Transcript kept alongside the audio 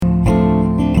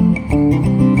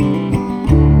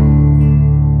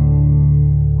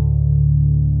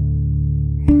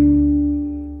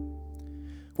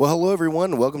Well, hello,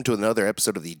 everyone. Welcome to another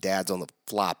episode of the Dads on the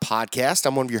Fly podcast.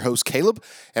 I'm one of your hosts, Caleb,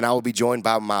 and I will be joined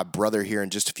by my brother here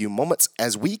in just a few moments.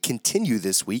 As we continue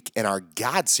this week in our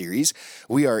guide series,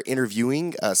 we are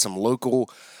interviewing some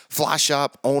local fly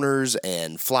shop owners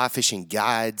and fly fishing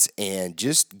guides and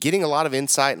just getting a lot of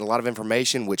insight and a lot of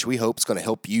information, which we hope is going to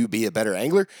help you be a better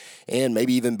angler and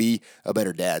maybe even be a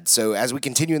better dad. So as we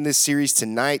continue in this series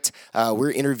tonight,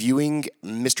 we're interviewing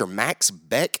Mr. Max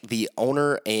Beck, the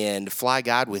owner and fly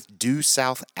guide with Due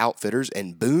South Outfitters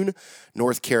in Boone,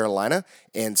 North Carolina.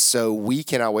 And so we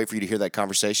cannot wait for you to hear that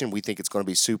conversation. We think it's going to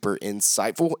be super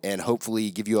insightful and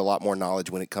hopefully give you a lot more knowledge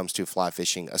when it comes to fly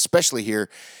fishing, especially here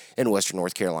in Western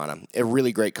North Carolina. A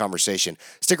really great conversation.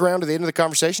 Stick around to the end of the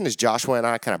conversation as Joshua and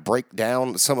I kind of break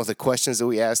down some of the questions that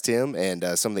we asked him and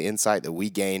some of the insight that we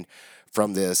gained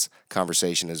from this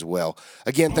conversation as well.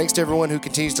 Again, thanks to everyone who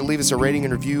continues to leave us a rating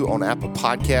and review on Apple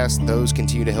Podcasts. Those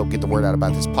continue to help get the word out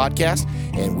about this podcast,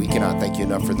 and we cannot thank you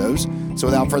enough for those. So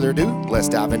without further ado, let's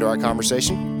dive into our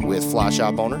conversation with fly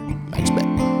shop owner Max Beck.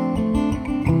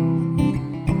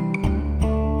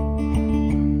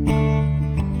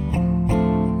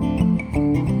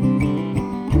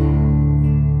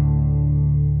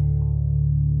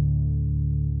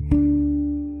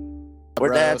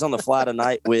 We're Dads on the Fly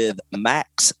tonight with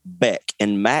Max Beck.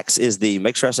 And Max is the,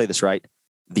 make sure I say this right,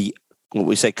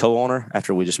 we say co-owner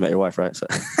after we just met your wife, right? So,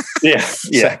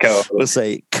 yeah, co-owner. We'll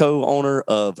say co-owner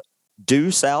of Due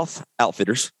South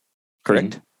Outfitters,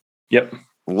 correct? Mm-hmm. Yep.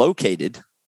 Located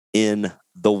in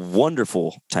the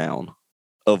wonderful town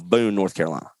of Boone, North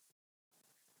Carolina.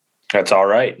 That's all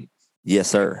right. Yes,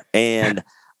 sir. And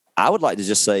I would like to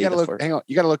just say, hang on,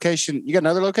 you got a location? You got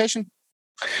another location?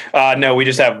 No, we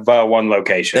just have one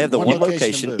location. They have the one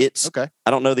location. It's okay.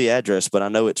 I don't know the address, but I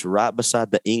know it's right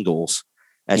beside the Ingalls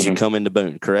as you come into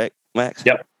Boone. Correct, Max?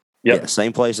 Yep. Yeah,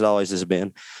 same place it always has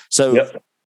been. So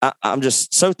I'm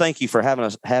just so thank you for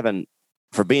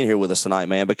for being here with us tonight,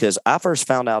 man. Because I first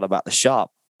found out about the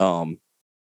shop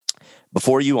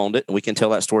before you owned it. We can tell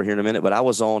that story here in a minute. But I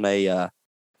was on a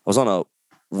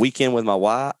weekend with my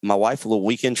wife, a little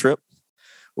weekend trip.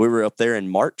 We were up there in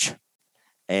March.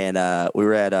 And we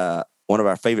were at one of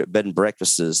our favorite bed and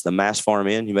breakfasts, the Mass Farm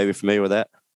Inn. You may be familiar with that.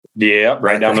 Yeah,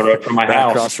 right down the road from my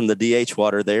house. Across from the DH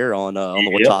water there on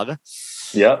the Watauga.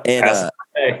 Yep.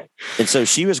 And so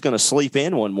she was going to sleep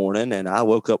in one morning, and I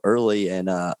woke up early and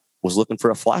was looking for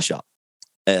a fly shop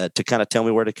to kind of tell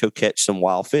me where to go catch some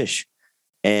wild fish.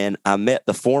 And I met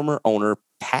the former owner,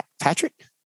 Patrick.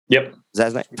 Yep. Is that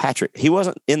his name? Patrick. He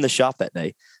wasn't in the shop that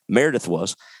day. Meredith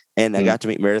was. And I got to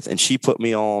meet Meredith, and she put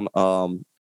me on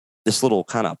this little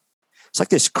it's like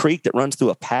this creek that runs through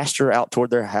a pasture out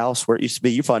toward their house where it used to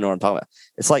be. You probably know what I'm talking about.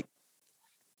 It's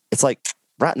like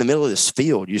right in the middle of this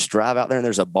field. You just drive out there and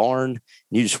there's a barn and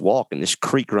you just walk and this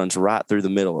creek runs right through the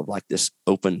middle of like this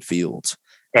open fields.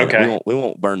 Okay. We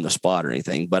won't burn the spot or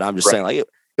anything, but I'm just saying like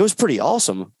it was pretty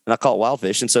awesome. And I caught wild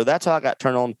fish. And so that's how I got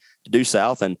turned on to Due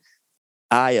South. And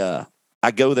I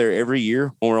go there every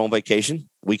year when we're on vacation.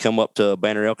 We come up to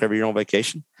Banner Elk every year on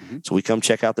vacation. Mm-hmm. So we come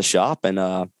check out the shop.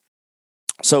 And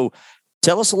so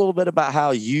tell us a little bit about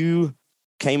how you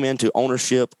came into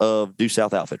ownership of Due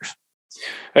South Outfitters.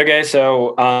 Okay.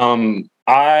 So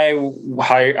I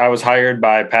was hired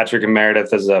by Patrick and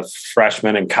Meredith as a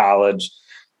freshman in college.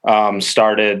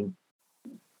 Started,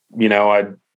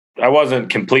 I wasn't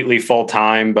completely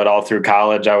full-time, but all through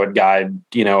college, I would guide,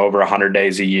 over 100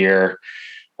 days a year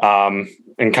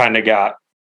and kind of got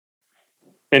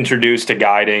introduced to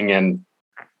guiding and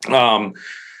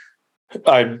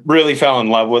I really fell in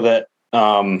love with it.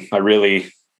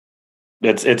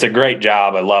 It's a great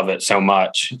job. I love it so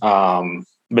much. But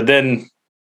then,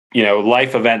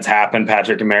 life events happen.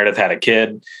 Patrick and Meredith had a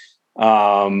kid.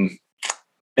 And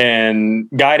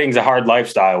guiding's a hard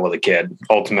lifestyle with a kid.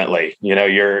 Ultimately,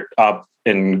 you're up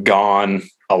and gone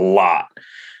a lot.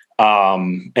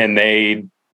 And they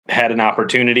had an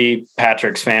opportunity.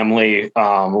 Patrick's family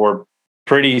were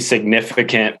pretty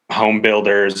significant home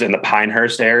builders in the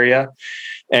Pinehurst area.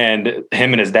 And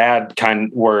him and his dad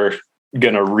were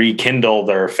going to rekindle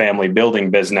their family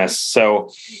building business.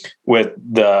 So with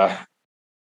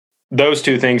those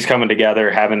two things coming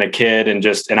together, having a kid and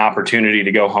just an opportunity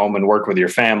to go home and work with your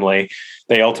family,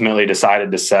 they ultimately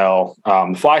decided to sell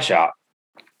the fly shop.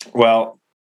 Well,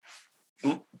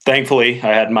 thankfully I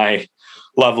had my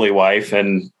lovely wife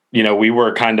and, we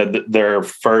were kind of their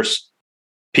first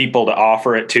people to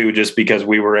offer it to, just because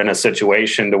we were in a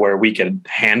situation to where we could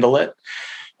handle it.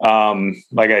 We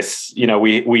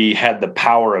had the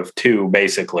power of two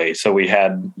basically. So we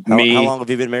had me. How long have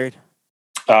you been married?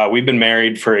 We've been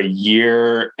married for 1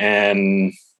 year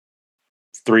and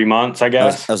 3 months, I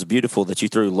guess. That was beautiful that you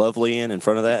threw lovely in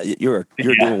front of that. You're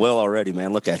doing well already,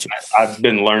 man. Look at you. I've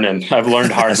been learning. I've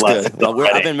learned hard lessons. Well,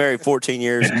 I've been married 14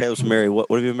 years. Caleb's married. What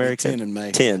have you been married? 10 in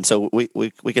May. 10. So we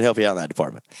can help you out in that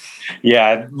department. Yeah,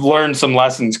 I learned some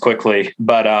lessons quickly,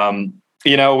 but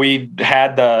we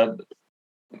had the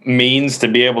means to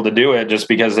be able to do it just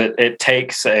because it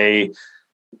takes a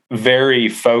very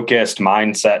focused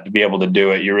mindset to be able to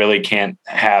do it. You really can't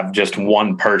have just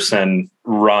one person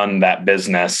run that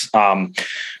business.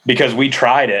 Because we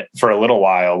tried it for a little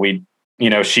while.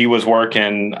 She was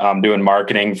working, doing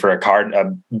marketing for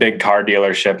a big car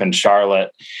dealership in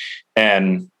Charlotte.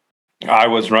 And I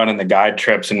was running the guide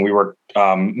trips, and we were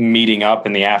meeting up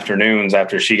in the afternoons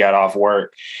after she got off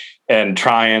work and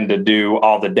trying to do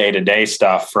all the day-to-day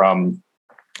stuff from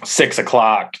 6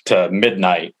 o'clock to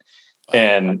midnight.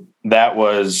 And that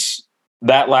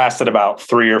lasted about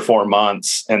 3 or 4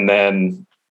 months. And then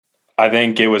I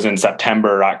think it was in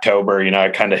September or October, I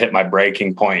kind of hit my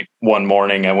breaking point one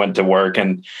morning. I went to work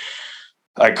and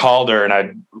I called her,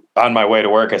 and on my way to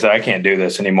work, I said, I can't do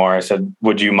this anymore. I said,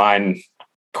 would you mind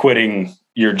quitting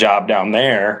your job down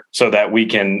there so that we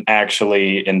can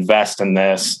actually invest in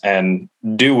this and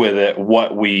do with it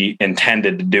what we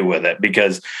intended to do with it?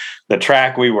 Because the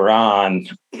track we were on,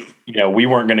 we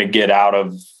weren't going to get out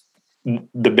of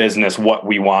the business what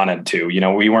we wanted to.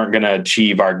 We weren't going to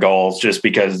achieve our goals just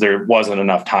because there wasn't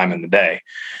enough time in the day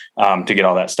to get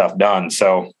all that stuff done.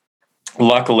 So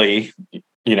luckily,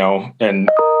 and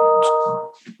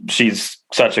she's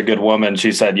such a good woman.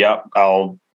 She said, yep,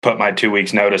 I'll put my 2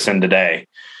 weeks notice in today.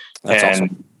 That's and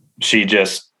awesome. She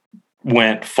just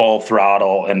went full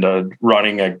throttle into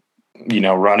running a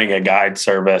guide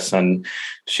service, and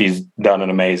she's done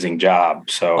an amazing job.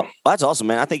 So that's awesome,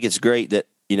 man. I think it's great that,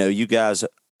 you guys,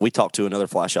 we talked to another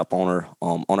fly shop owner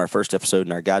on our first episode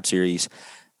in our guide series,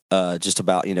 just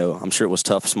about, I'm sure it was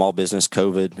tough, small business,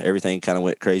 COVID, everything kind of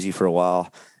went crazy for a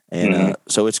while. And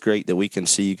so it's great that we can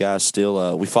see you guys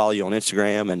still, we follow you on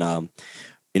Instagram, and,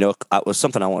 it was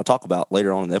something I want to talk about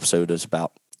later on in the episode is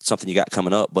about something you got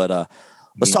coming up. But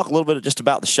let's talk a little bit just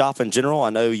about the shop in general. I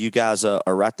know you guys are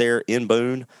right there in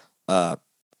Boone. I'll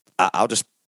just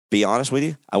be honest with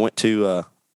you. I went to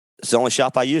it's the only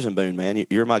shop I use in Boone, man.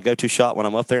 You're my go-to shop when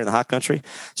I'm up there in the high country.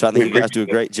 So I think you guys do a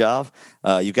great job.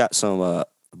 You got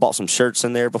bought some shirts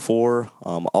in there before.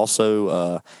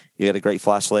 Also, you got a great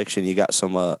fly selection. You got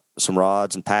some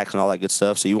rods and packs and all that good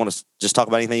stuff. So you want to just talk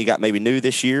about anything you got maybe new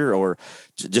this year, or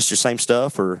just your same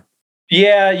stuff? Or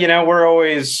yeah, we're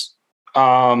always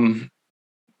trying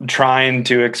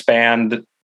to expand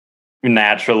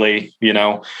naturally.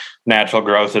 Natural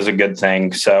growth is a good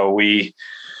thing. So we're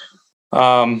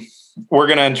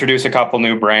going to introduce a couple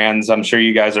new brands. I'm sure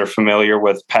you guys are familiar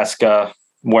with Pesca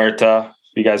Muerta.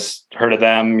 You guys heard of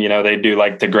them? They do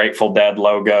like the Grateful Dead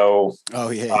logo. Oh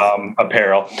yeah.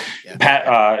 Apparel. Yeah.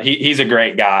 Pat, he's a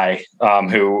great guy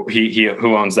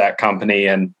who owns that company,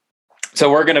 and so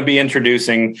we're going to be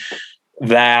introducing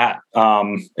that.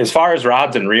 As far as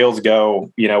rods and reels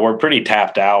go, we're pretty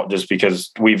tapped out just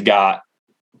because we've got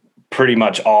pretty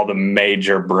much all the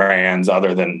major brands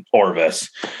other than Orvis.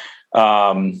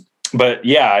 But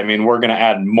yeah, we're going to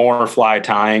add more fly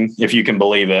tying, if you can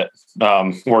believe it.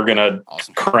 We're going to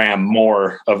cram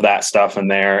more of that stuff in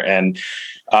there. And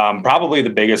probably the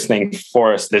biggest thing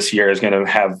for us this year is going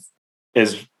to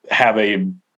have a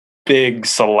big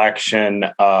selection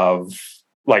of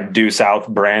like Due South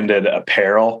branded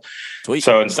apparel. Sweet.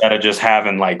 So instead of just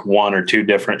having like 1 or 2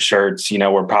 different shirts,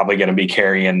 we're probably going to be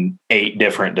carrying 8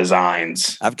 different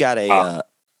designs. I've got a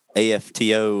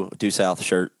AFTO Due South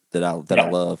shirt that I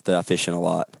love, that I fish in a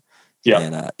lot. Yeah.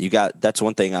 And that's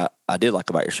one thing I did like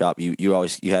about your shop. You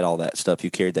had all that stuff.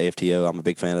 You carried the AFTO. I'm a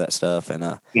big fan of that stuff.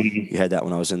 And you had that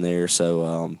when I was in there.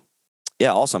 So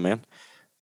yeah, awesome, man.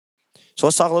 So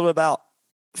let's talk a little bit about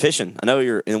fishing. I know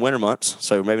you're in winter months,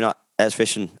 so maybe not as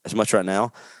fishing as much right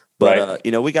now, but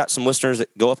right. We got some listeners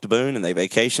that go up to Boone and they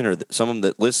vacation, or some of them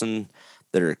that listen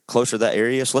that are closer to that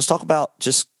area. So let's talk about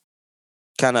just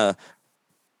kind of,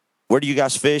 where do you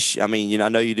guys fish? I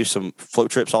know you do some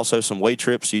float trips, also some wade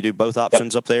trips. You do both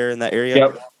options up there in that area.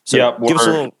 Yep. So give us a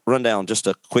little rundown, just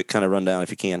a quick kind of rundown if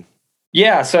you can.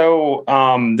 Yeah. So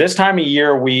this time of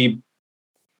year, we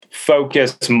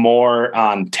focus more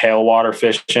on tailwater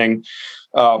fishing,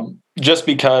 just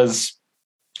because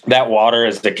that water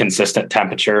is a consistent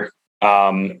temperature.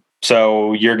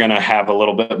 So you're going to have a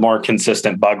little bit more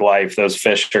consistent bug life. Those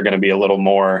fish are going to be a little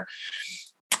more,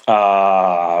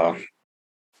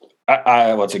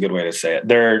 what's a good way to say it?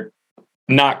 They're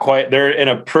in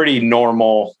a pretty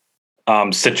normal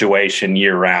situation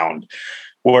year round.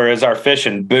 Whereas our fish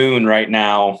in Boone right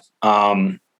now,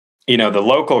 the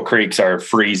local creeks are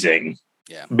freezing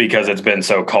because it's been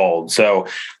so cold. So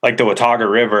like the Watauga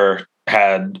River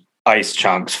had ice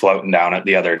chunks floating down it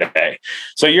the other day.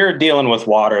 So you're dealing with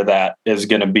water that is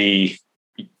going to be,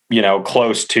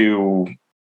 close to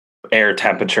air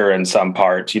temperature in some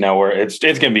parts, where it's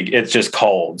just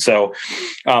cold. So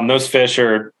those fish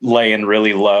are laying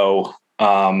really low.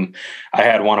 I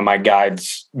had one of my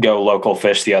guides go local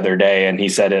fish the other day, and he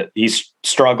said he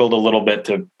struggled a little bit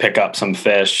to pick up some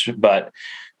fish, but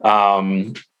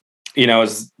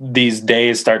as these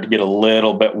days start to get a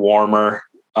little bit warmer,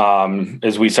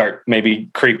 as we start maybe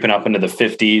creeping up into the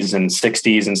 50s and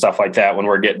 60s and stuff like that, when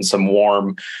we're getting some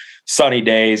warm, sunny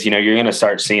days, you're going to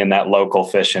start seeing that local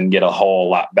fishing get a whole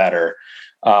lot better.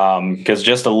 Because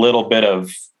just a little bit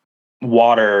of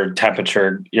water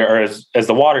temperature, or as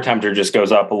the water temperature just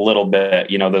goes up a little bit,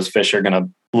 those fish are going to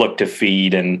look to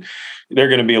feed, and they're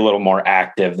going to be a little more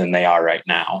active than they are right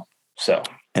now. So,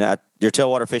 and you're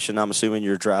tailwater fishing. I'm assuming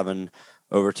you're driving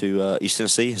over to East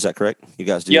Tennessee. Is that correct? You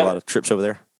guys do a lot of trips over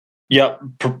there? Yep.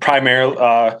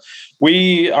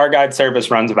 Primarily, our guide service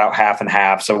runs about half and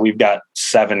half. So we've got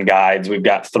 7 guides. We've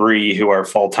got 3 who are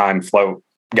full-time float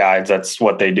guides. That's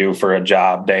what they do for a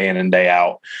job day in and day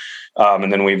out.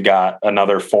 And then we've got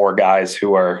another 4 guys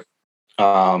who are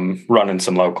running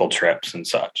some local trips and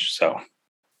such. So,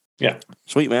 yeah.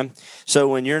 Sweet, man. So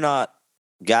when you're not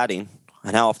guiding,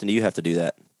 and how often do you have to do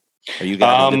that? Are you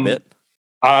guiding a bit?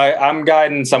 I'm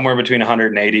guiding somewhere between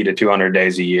 180 to 200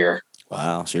 days a year.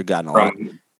 Wow. So you're guiding a lot.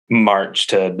 From March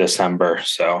to December.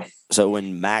 So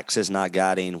when Max is not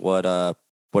guiding, what are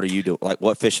you doing? Like,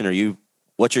 what fishing are you,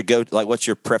 what's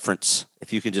your preference?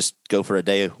 If you can just go for a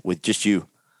day with just you.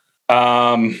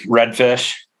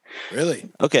 Redfish. Really?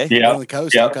 Okay. Yeah. On the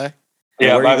coast. Yep. Okay.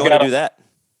 Yeah. Where are you going to do that?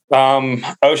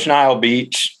 Ocean Isle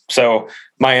Beach. So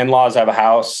my in-laws have a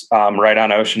house, right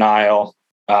on Ocean Isle.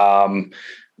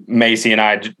 Macy and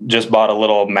I just bought a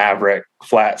little Maverick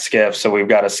flat skiff. So we've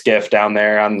got a skiff down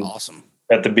there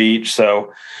at the beach.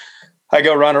 So I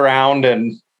go run around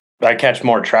and I catch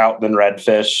more trout than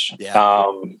redfish.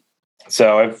 Yeah.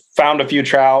 So I've found a few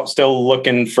trout, still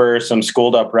looking for some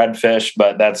schooled up redfish,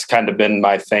 but that's kind of been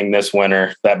my thing this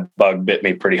winter. That bug bit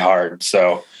me pretty hard.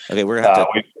 So, okay, we're going to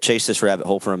have to chase this rabbit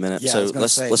hole for a minute. Yeah, so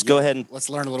let's go ahead and let's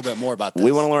learn a little bit more about this.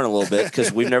 We want to learn a little bit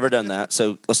because we've never done that.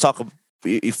 So let's talk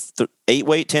 8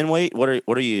 weight, 10 weight. What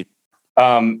are you?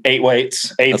 8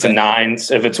 weights, 8s and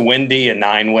 9s. If it's windy, a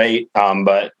 9 weight,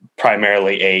 but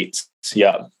primarily 8s.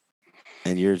 Yeah.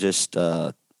 And you're just,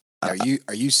 are you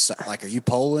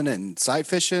poling and sight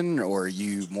fishing, or are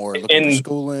you more looking for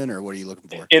schooling, or what are you looking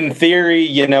for? In theory,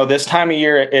 this time of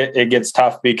year it gets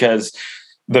tough because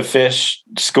the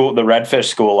redfish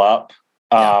school up.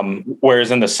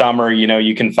 Whereas in the summer,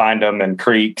 you can find them in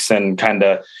creeks and kind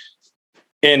of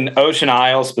in Ocean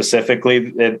Isle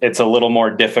specifically, it's a little more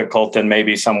difficult than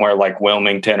maybe somewhere like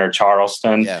Wilmington or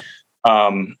Charleston. Yeah.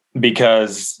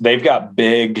 Because they've got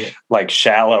big, like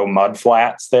shallow mud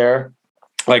flats there,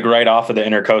 like right off of the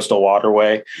Intercoastal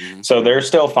Waterway. Mm-hmm. So they're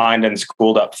still finding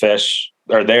schooled up fish,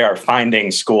 or they are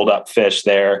finding schooled up fish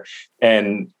there.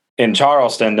 And in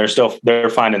Charleston, they're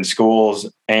finding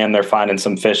schools and they're finding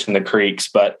some fish in the creeks.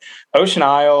 But Ocean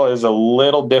Isle is a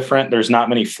little different. There's not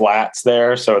many flats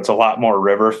there, so it's a lot more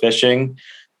river fishing.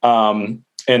 And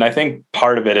I think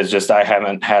part of it is just I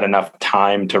haven't had enough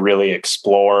time to really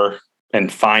explore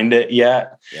and find it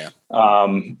yet. Yeah.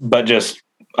 But just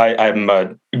I'm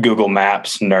a Google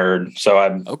Maps nerd, so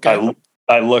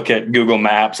I look at Google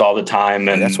Maps all the time,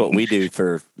 and that's what we do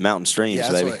for mountain streams,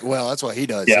 yeah, baby. That's what he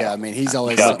does. Yeah, I mean, he's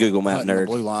always a Google Map nerd.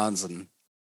 Blue lines and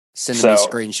sending me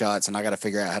screenshots, and I got to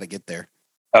figure out how to get there.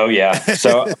 Oh yeah.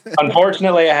 So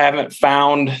unfortunately, I haven't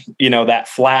found that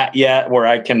flat yet where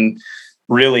I can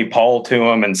really pole to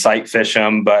them and sight fish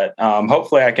them, but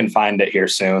hopefully I can find it here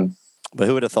soon. But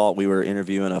who would have thought we were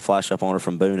interviewing a fly shop owner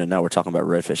from Boone, and now we're talking about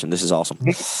redfishing? This is awesome.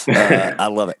 I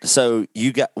love it. So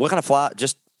you got what kind of fly?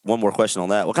 Just one more question on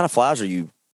that. What kind of flies are you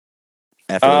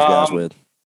after those guys with?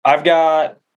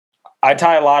 I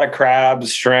tie a lot of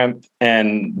crabs, shrimp,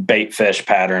 and bait fish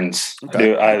patterns.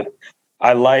 Okay.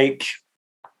 I like,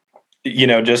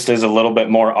 just as a little bit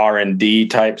more R&D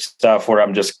type stuff where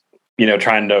I'm just,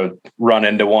 trying to run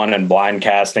into one and blind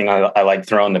casting. I like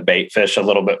throwing the bait fish a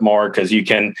little bit more because you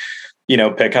can,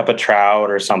 pick up a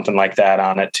trout or something like that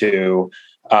on it too.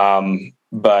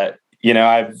 But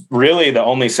I've really, the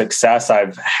only success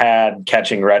I've had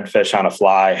catching redfish on a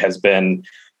fly has been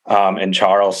in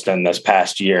Charleston this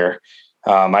past year.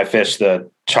 I fished the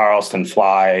Charleston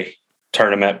Fly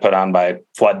tournament put on by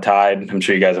Flood Tide. I'm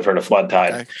sure you guys have heard of Flood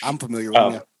Tide. Okay. I'm familiar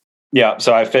with it. Yeah.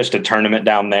 So I fished a tournament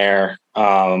down there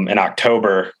in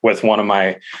October with one of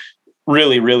my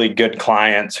really, really good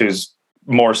clients who's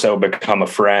more so become a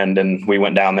friend. And we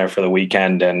went down there for the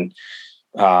weekend and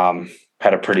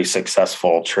had a pretty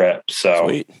successful trip. So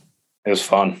Sweet. It was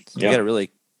fun. You got to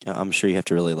really, I'm sure you have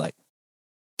to really like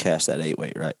cast that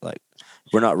 8-weight, right? Like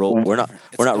we're not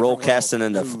roll casting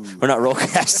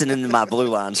into my blue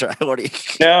lines, right? What do you?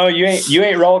 No, you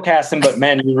ain't roll casting, but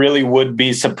man, you really would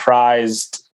be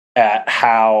surprised at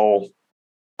how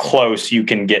close you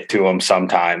can get to them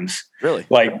sometimes. Really?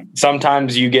 Like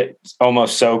sometimes you get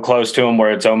almost so close to them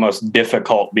where it's almost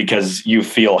difficult because you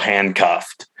feel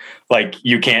handcuffed. Like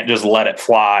you can't just let it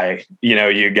fly. You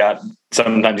know,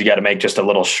 sometimes you got to make just a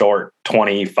little short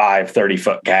 25, 30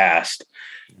 foot cast.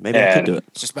 Maybe I could do it.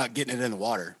 It's just about getting it in the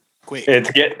water quick.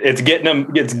 It's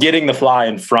getting the fly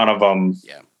in front of them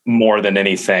more than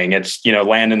anything. It's,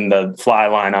 landing the fly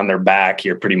line on their back,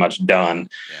 you're pretty much done.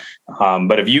 Yeah.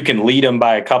 But if you can lead them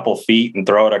by a couple feet and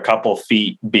throw it a couple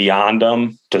feet beyond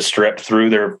them to strip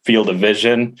through their field of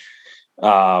vision,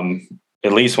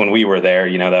 at least when we were there,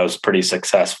 that was pretty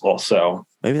successful. So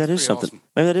maybe that is something. Awesome.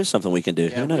 Maybe that is something we can do.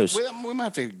 Who knows? We might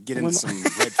have to get in some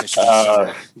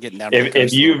redfish. Getting down.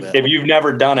 If you've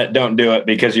never done it, don't do it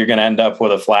because you're going to end up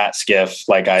with a flat skiff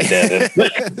like I did.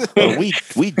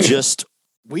 we just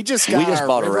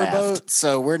bought a raft, boat,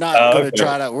 so we're not going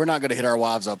to we're not going to hit our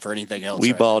wives up for anything else.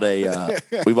 We bought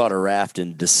a raft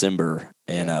in December,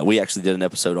 and we actually did an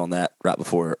episode on that right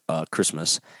before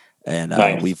Christmas, and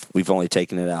nice. We've only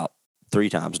taken it out 3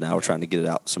 times now. We're trying to get it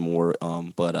out some more,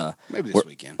 but maybe this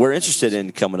weekend. We're interested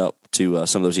in coming up to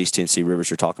some of those East Tennessee rivers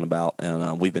you're talking about,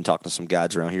 and we've been talking to some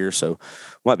guides around here, so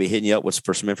we might be hitting you up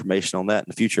for some information on that in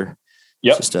the future.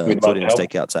 Yep, just including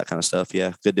stakeouts, that kind of stuff.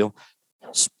 Yeah, good deal.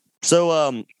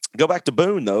 So go back to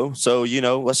Boone though. So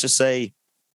let's just say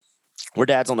we're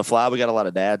dads on the fly. We got a lot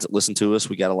of dads that listen to us.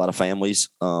 We got a lot of families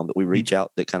that we reach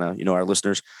out that kind of our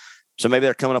listeners. So maybe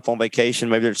they're coming up on vacation.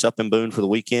 Maybe they're just up in Boone for the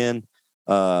weekend.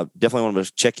 Definitely want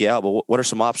to check you out. But what are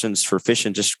some options for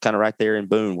fishing just kind of right there in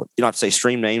Boone? You don't have to say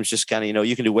stream names. Just kind of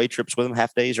you can do wade trips with them,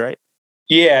 half days, right?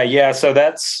 Yeah. So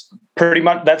that's pretty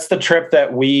much the trip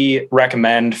that we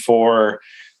recommend for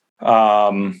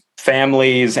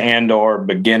families and or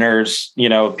beginners,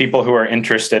 people who are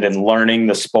interested in learning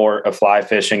the sport of fly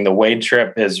fishing. The wade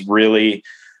trip is really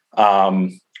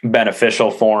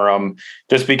beneficial for them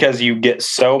just because you get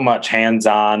so much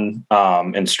hands-on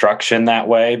instruction that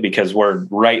way because we're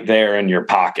right there in your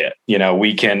pocket.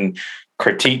 We can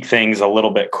critique things a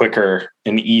little bit quicker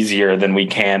and easier than we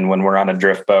can when we're on a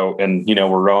drift boat and,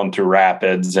 we're rowing through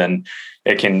rapids, and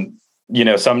it can,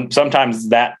 sometimes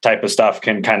that type of stuff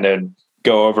can kind of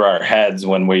go over our heads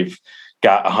when we've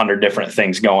got 100 different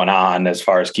things going on as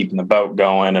far as keeping the boat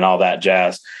going and all that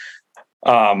jazz.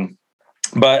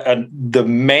 But the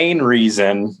main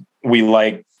reason we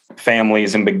like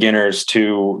families and beginners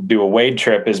to do a wade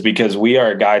trip is because we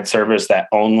are a guide service that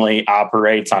only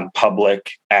operates on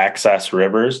public access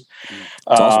rivers.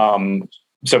 Awesome.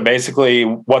 So basically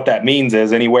what that means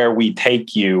is anywhere we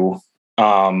take you,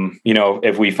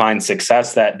 if we find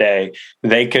success that day,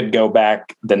 they could go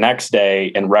back the next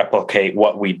day and replicate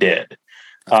what we did.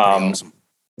 Awesome.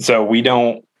 So we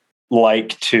don't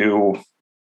like to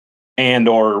and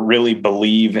or really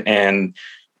believe in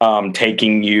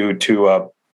taking you to a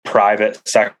private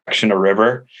section of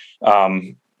river,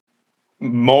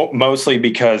 mostly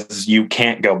because you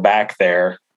can't go back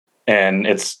there, and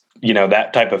it's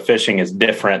that type of fishing is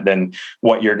different than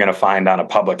what you're going to find on a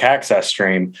public access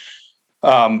stream.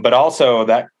 But also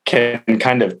that can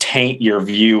kind of taint your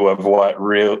view of what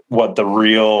the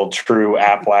real true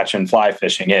Appalachian fly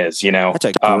fishing is. That's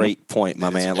a great point, my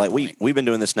man. Like we've been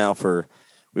doing this now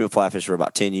we've been fly fishing for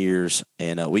about 10 years,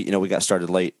 and we got started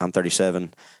late. I'm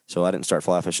 37, so I didn't start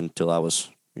fly fishing until I was,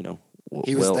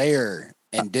 he was there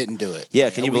and didn't do it. Yeah,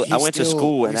 can you believe? I went to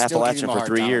school in Appalachian for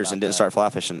 3 years and didn't start fly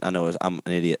fishing. I know I'm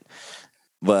an idiot,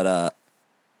 but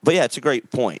yeah, it's a great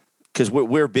point because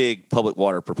we're big public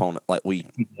water proponent. Like we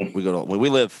go to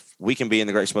when we can be in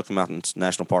the Great Smoky Mountains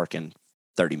National Park in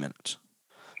 30 minutes.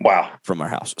 Wow. From our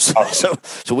house. Awesome.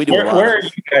 So we do a lot. Where are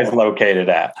you guys located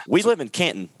at? We live in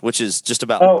Canton, which is just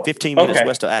about 15 minutes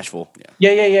west of Asheville.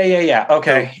 Yeah.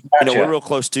 Okay. So, we're real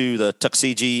close to the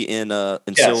Tuckasegee in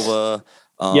Silva,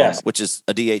 which is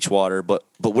a DH water, but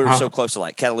we're so close to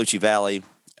like Cataloochee Valley.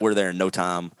 We're there in no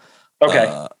time.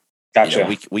 Okay.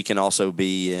 Gotcha. We can also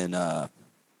be in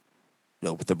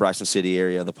with the Bryson City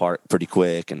area of the park pretty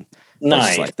quick and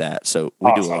places like that. So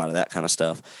we do a lot of that kind of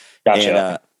stuff. Gotcha.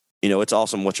 And, it's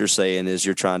awesome what you're saying is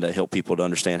you're trying to help people to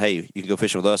understand, hey, you can go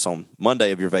fishing with us on Monday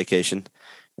of your vacation.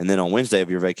 And then on Wednesday of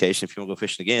your vacation, if you want to go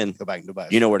fishing again, go back and do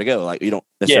back. You know where to go. Like you don't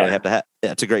necessarily have to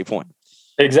it's a great point.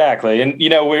 Exactly. And,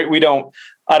 we don't,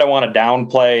 I don't want to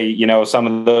downplay, some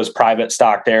of those private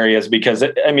stocked areas because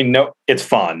it's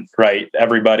fun, right?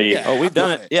 Everybody, Yeah. Oh, we've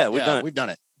done it. Yeah, we've done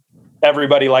it.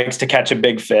 Everybody likes to catch a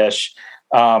big fish.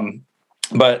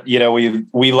 But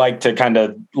we like to kind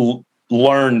of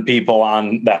learn people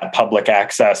on that public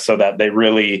access so that they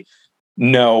really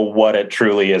know what it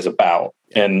truly is about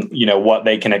and, what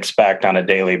they can expect on a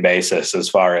daily basis as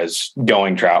far as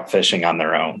going trout fishing on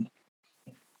their own.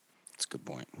 That's a good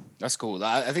point. That's cool.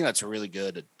 I think that's a really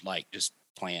good, just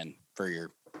plan for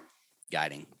your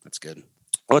guiding. That's good.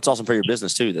 Well, it's awesome for your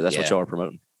business too. That's what y'all are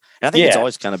promoting. And I think it's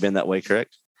always kind of been that way,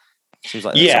 correct? Seems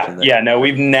like no,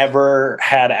 we've never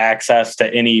had access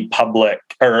to any public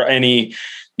or any,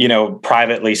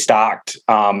 privately stocked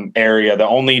area. The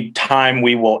only time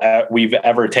we've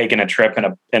ever taken a trip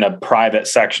in a private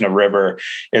section of river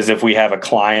is if we have a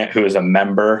client who is a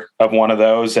member of one of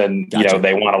those, and Gotcha.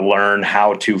 they want to learn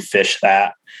how to fish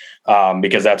that.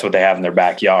 Because that's what they have in their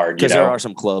backyard. Because there are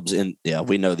some clubs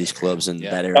we know these clubs in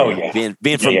that area. Oh, yeah.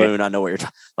 Being from Boone, I know what you're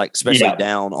talking like, especially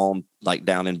down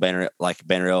in Banner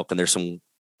Elk, and there's some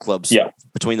clubs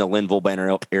between the Linville Banner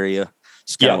Elk area.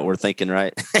 It's kind of what we're thinking,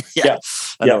 right?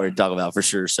 I know what you're talking about for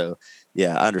sure. So I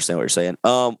understand what you're saying.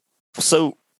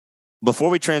 So before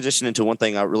we transition into one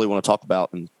thing I really want to talk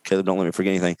about, and Caleb, don't let me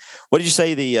forget anything. What did you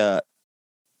say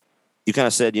you kind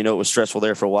of said, it was stressful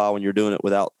there for a while when you're doing it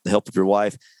without the help of your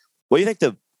wife. What do you think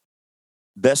the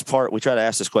best part? We try to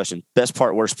ask this question: best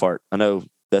part, worst part. I know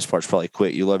best part's probably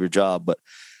quit. You love your job, but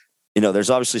there's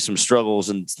obviously some struggles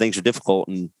and things are difficult.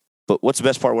 But what's the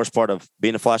best part, worst part of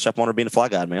being a fly shop owner, being a fly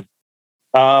guide, man?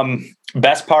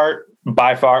 Best part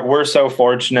by far. We're so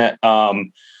fortunate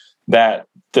that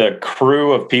the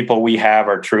crew of people we have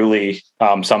are truly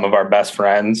some of our best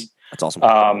friends. That's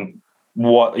awesome.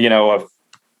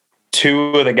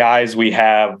 Two of the guys we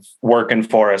have working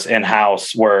for us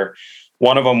in-house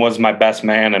one of them was my best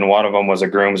man and one of them was a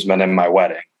groomsman in my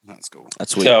wedding. That's cool.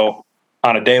 That's sweet. So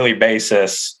on a daily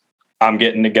basis, I'm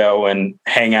getting to go and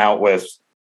hang out with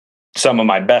some of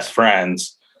my best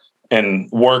friends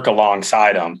and work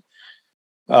alongside them,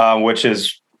 which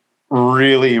is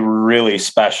really, really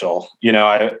special.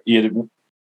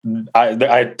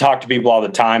 I talk to people all the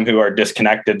time who are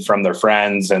disconnected from their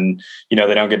friends and, they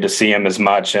don't get to see them as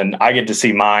much. And I get to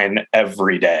see mine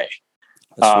every day.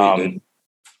 That's sweet,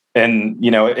 and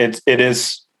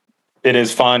it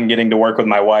is fun getting to work with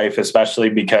my wife, especially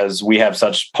because we have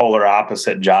such polar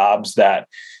opposite jobs that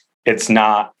it's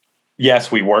not,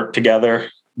 yes, we work together,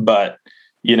 but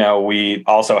we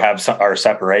also have our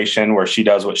separation where she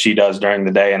does what she does during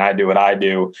the day and I do what I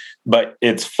do, but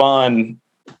it's fun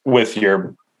with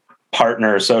your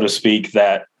partner, so to speak,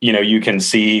 that, you can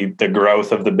see the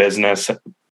growth of the business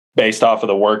based off of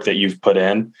the work that you've put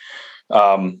in,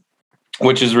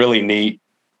 which is really neat.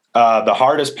 The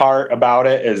hardest part about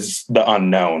it is the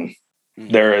unknown.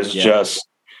 There is just,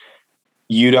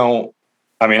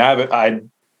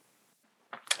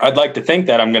 I'd like to think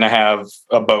that I'm going to have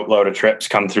a boatload of trips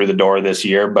come through the door this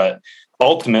year, but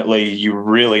ultimately you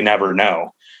really never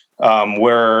know.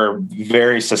 We're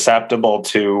very susceptible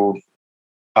to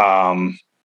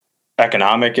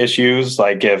economic issues.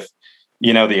 Like if,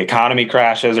 the economy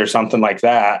crashes or something like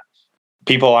that,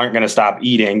 people aren't going to stop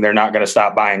eating. They're not going to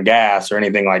stop buying gas or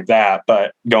anything like that.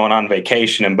 But going on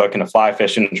vacation and booking a fly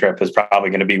fishing trip is probably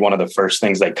going to be one of the first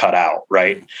things they cut out,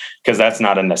 right? Because that's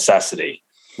not a necessity.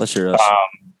 Unless you're us.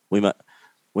 We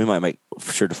might make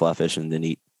sure to fly fishing and then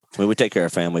eat. We take care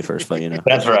of family first, but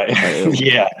That's right.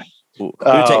 Yeah.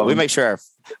 We make sure our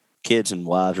kids and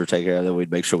wives are taken care of. Then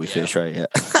we'd make sure we fish, right? Yeah.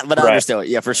 But I understand.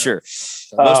 Yeah, for sure.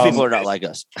 Most people are not like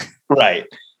us. Right.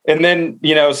 And then,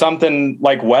 something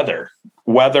like weather.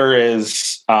 Weather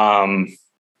is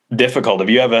difficult. If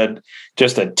you have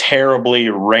just a terribly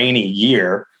rainy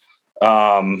year,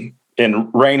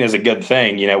 and rain is a good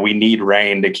thing. We need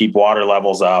rain to keep water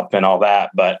levels up and all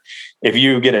that. But if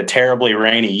you get a terribly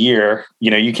rainy year,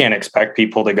 you can't expect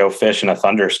people to go fish in a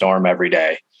thunderstorm every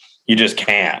day. You just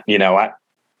can't,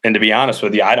 and to be honest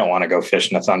with you, I don't want to go fish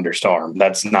in a thunderstorm.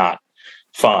 That's not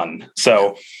fun.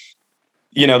 So,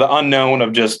 the unknown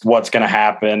of just what's going to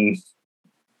happen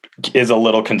is a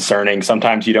little concerning.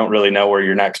 Sometimes you don't really know where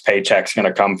your next paycheck's going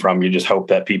to come from. You just hope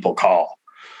that people call.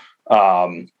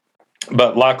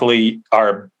 But luckily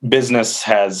our business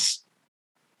has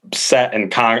set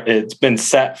and it's been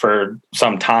set for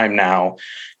some time now.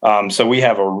 So we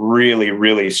have a really,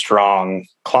 really strong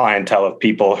clientele of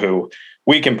people who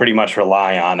we can pretty much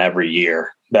rely on every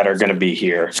year that are going to be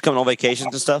here. Just coming on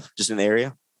vacations and stuff, just in the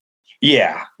area.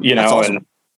 Yeah. That's awesome.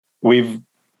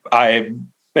 And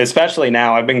especially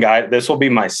now, I've been this will be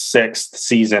my 6th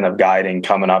season of guiding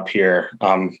coming up here,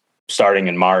 starting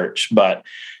in March. But,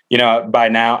 by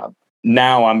now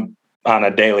I'm on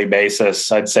a daily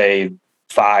basis. I'd say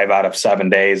 5 out of 7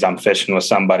 days I'm fishing with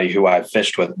somebody who I've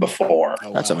fished with before.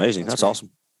 Oh, that's amazing. That's awesome.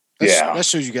 That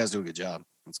shows you guys do a good job.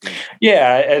 That's good.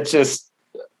 Yeah. It's just,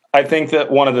 I think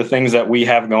that one of the things that we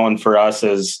have going for us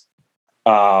is,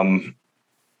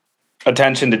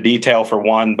 attention to detail for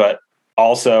one, but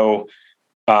also,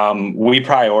 we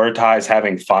prioritize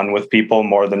having fun with people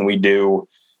more than we do,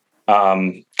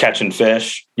 catching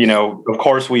fish. Of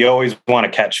course we always want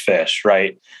to catch fish,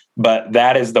 right? But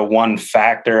that is the one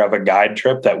factor of a guide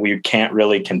trip that we can't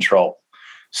really control.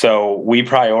 So we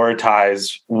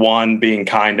prioritize, one, being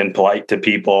kind and polite to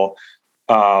people,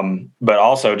 but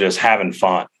also just having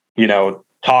fun,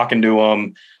 talking to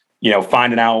them,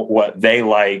 finding out what they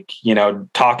like,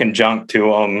 talking junk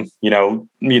to them,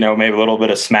 maybe a little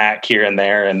bit of smack here and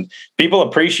there, and people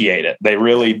appreciate it. They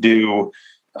really do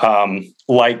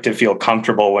like to feel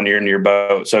comfortable when you're in your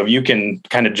boat. So if you can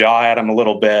kind of jaw at them a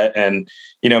little bit and,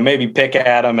 maybe pick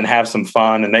at them and have some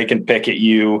fun, and they can pick at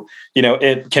you,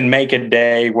 it can make a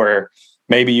day where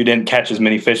maybe you didn't catch as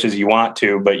many fish as you want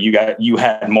to, but you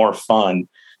had more fun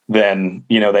than,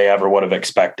 they ever would have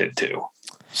expected to.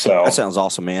 So that sounds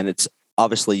awesome, man. It's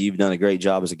obviously you've done a great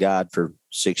job as a guide for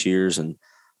 6 years, and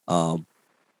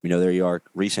there you are,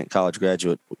 recent college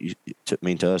graduate. You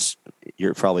to us,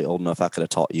 you're probably old enough I could have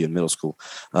taught you in middle school.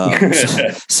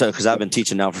 So because I've been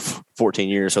teaching now for 14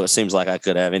 years, so it seems like I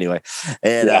could have anyway.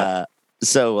 And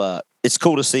so it's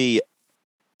cool to see,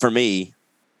 for me,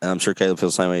 and I'm sure Caleb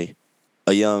feels the same way,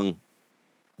 a young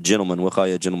gentleman. We'll call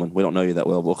you a gentleman. We don't know you that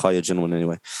well. We'll call you a gentleman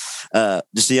anyway.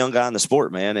 Just a young guy in the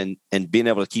sport, man, and being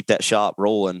able to keep that shop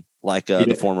rolling like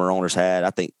the former owners had.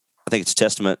 I think it's a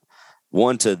testament,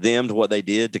 one, to them, to what they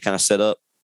did to kind of set up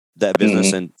that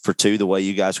business, and for two, the way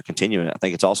you guys are continuing it. I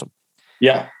think it's awesome.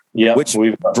 Yeah. Yeah. Which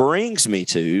brings me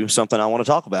to something I want to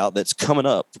talk about that's coming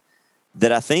up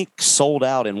that I think sold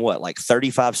out in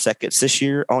 35 seconds this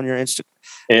year on your Instagram.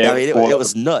 It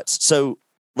was nuts. So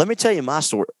let me tell you my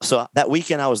story. So that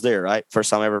weekend I was there, right? First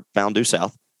time I ever found Due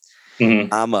South.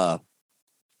 Mm-hmm.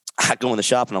 I go in the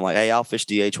shop and I'm like, hey, I'll fish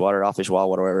DH water, I'll fish wild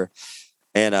water, whatever.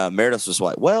 And Meredith was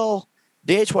like, well,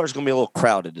 DH water is going to be a little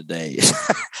crowded today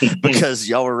because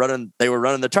they were running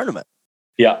the tournament.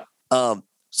 Yeah.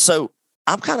 So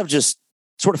I'm kind of just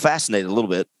sort of fascinated a little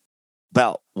bit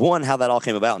about, one, how that all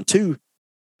came about, and two,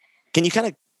 can you kind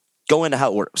of go into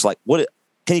how it works? Like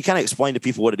can you kind of explain to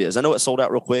people what it is? I know it sold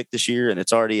out real quick this year and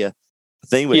it's already a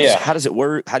thing, but how does it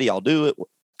work? How do y'all do it?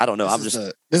 I don't know. This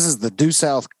is the Due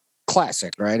South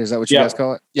Classic, right? Is that what you guys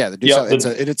call it? Yeah. The Due South.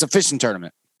 It's a fishing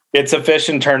tournament. It's a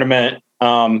fishing tournament.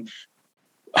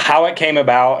 How it came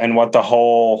about and what the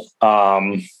whole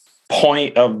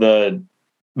point of the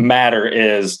matter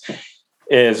is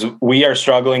we are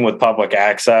struggling with public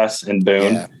access in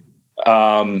Boone.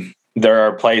 Yeah. There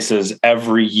are places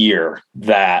every year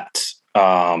that,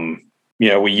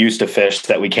 we used to fish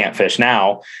that we can't fish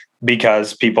now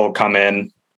because people come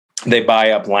in, they buy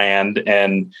up land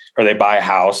or they buy a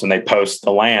house and they post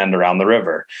the land around the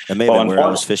river. And maybe where I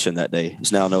was fishing that day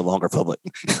is now no longer public.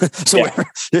 So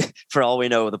for all we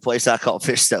know, the place I caught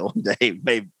fish that one day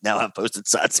may now have posted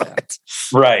side signs.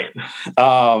 Right.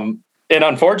 And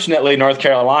unfortunately, North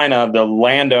Carolina, the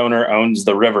landowner owns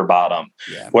the river bottom,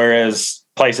 whereas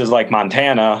places like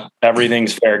Montana,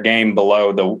 everything's fair game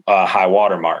below the high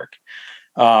water mark.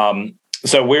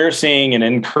 So we're seeing an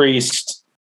increased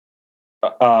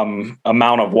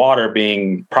amount of water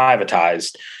being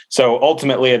privatized. So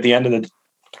ultimately, at the end of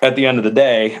the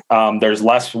day, there's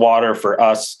less water for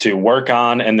us to work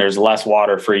on, and there's less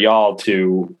water for y'all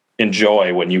to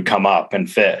enjoy when you come up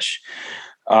and fish.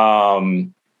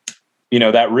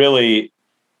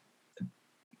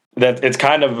 That it's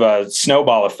kind of a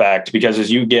snowball effect, because as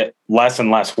you get less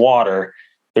and less water,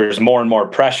 there's more and more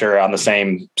pressure on the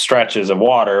same stretches of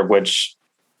water, which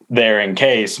there in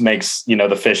case makes,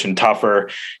 the fishing tougher,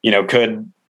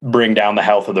 could bring down the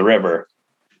health of the river.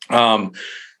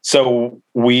 So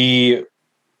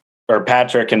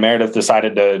Patrick and Meredith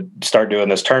decided to start doing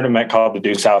this tournament called the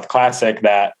Due South Classic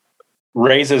that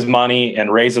raises money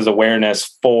and raises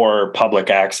awareness for public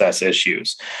access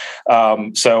issues.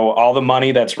 So all the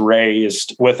money that's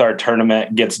raised with our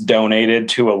tournament gets donated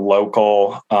to a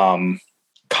local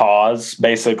cause,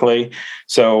 basically.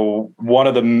 So one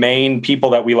of the main people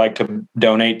that we like to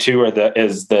donate to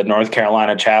is the North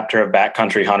Carolina chapter of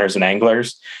Backcountry Hunters and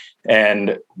Anglers.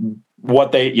 And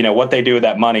what they do with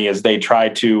that money is they try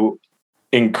to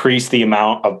increase the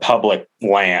amount of public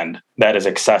land that is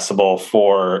accessible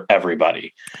for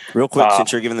everybody. Real quick,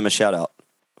 since you're giving them a shout out,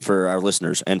 for our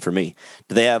listeners and for me.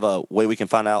 Do they have a way we can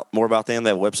find out more about them? They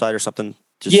have a website or something?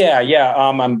 Yeah.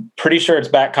 I'm pretty sure it's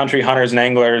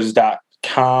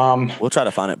backcountryhuntersandanglers.com. We'll try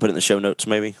to find it, put it in the show notes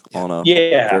maybe on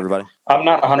for everybody. I'm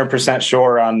not 100%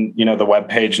 sure on, the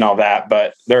webpage and all that,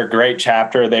 but they're a great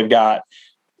chapter.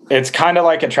 It's kind of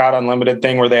like a Trout Unlimited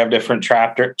thing where they have different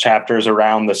chapters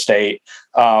around the state.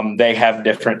 They have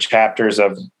different chapters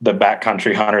of the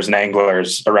backcountry hunters and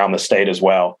anglers around the state as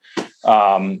well.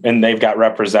 And they've got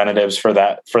representatives for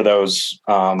those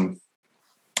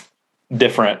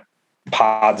different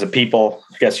pods of people,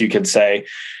 I guess you could say.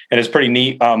 And it's pretty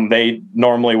neat. They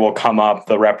normally will come up,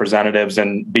 the representatives,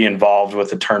 and be involved with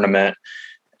the tournament.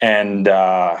 And,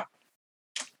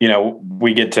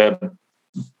 we get to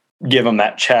give them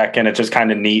that check. And it's just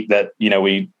kind of neat that,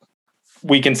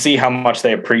 we can see how much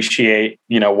they appreciate,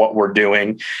 what we're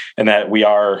doing, and that we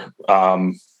are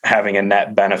having a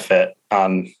net benefit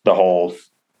on the whole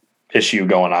issue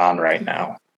going on right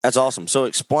now. That's awesome. So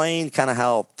explain kind of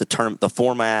how the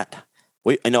format.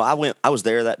 I was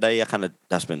there that day.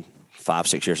 That's been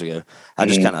 5-6 years ago. I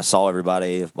just kind of saw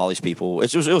everybody, all these people.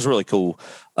 It was really cool.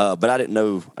 But I didn't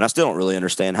know, and I still don't really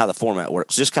understand how the format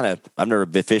works. Just I've never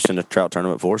been fishing a trout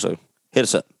tournament before. So hit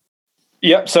us up.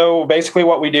 Yep. So basically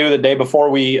what we do the day before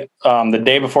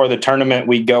the tournament,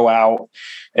 we go out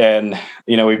and,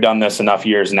 we've done this enough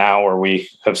years now where we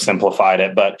have simplified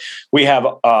it, but we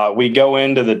go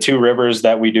into the two rivers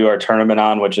that we do our tournament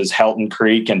on, which is Helton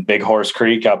Creek and Big Horse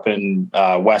Creek up in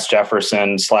West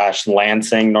Jefferson /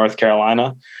 Lansing, North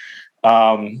Carolina.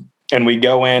 And we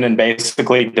go in and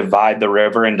basically divide the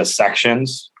river into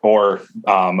sections, or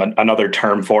another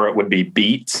term for it would be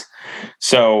beats.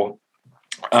 So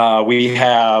we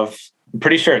have, I'm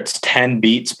pretty sure it's 10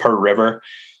 beats per river.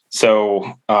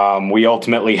 So we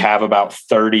ultimately have about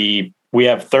 30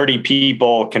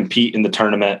 people compete in the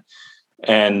tournament,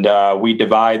 and we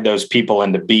divide those people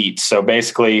into beats. So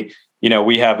basically,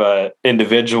 we have a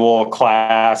individual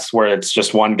class where it's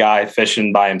just one guy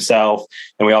fishing by himself.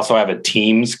 And we also have a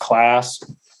teams class.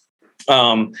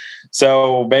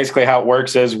 So basically how it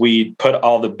works is we put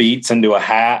all the beats into a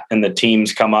hat, and the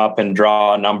teams come up and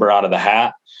draw a number out of the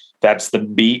hat. That's the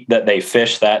beat that they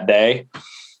fish that day,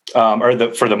 for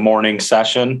the morning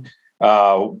session.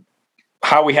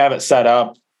 How we have it set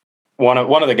up, one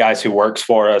of the guys who works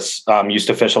for us used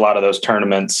to fish a lot of those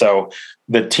tournaments. So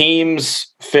the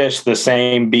teams fish the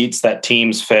same beats that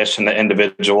teams fish, and the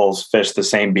individuals fish the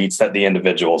same beats that the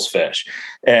individuals fish.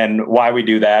 And why we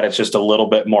do that, it's just a little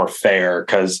bit more fair,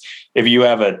 because if you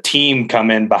have a team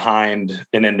come in behind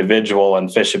an individual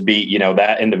and fish a beat,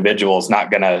 that individual is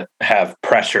not going to have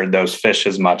pressured those fish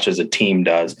as much as a team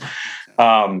does.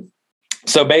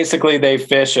 So basically they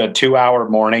fish a 2-hour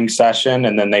morning session,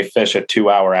 and then they fish a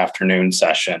 2-hour afternoon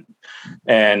session,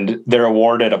 and they're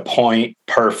awarded a point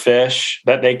per fish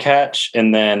that they catch.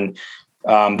 And then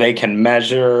they can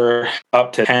measure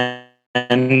up to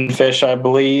 10 fish, I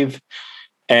believe,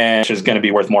 and which is going to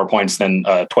be worth more points than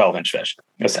a 12-inch fish,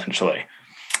 essentially.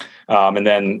 And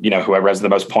then, whoever has the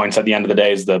most points at the end of the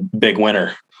day is the big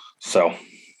winner. So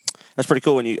that's pretty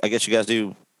cool. And I guess you guys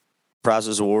do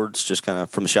prizes, awards, just kind of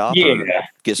from the shop?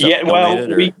 Get stuff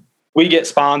donated, we get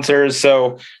sponsors.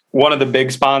 So one of the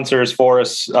big sponsors for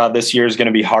us this year is going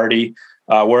to be Hardy.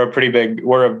 We're a pretty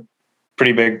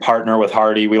big partner with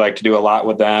Hardy. We like to do a lot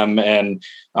with them, and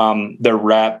their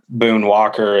rep Boone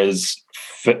Walker is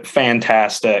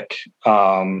fantastic.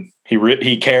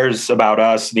 He cares about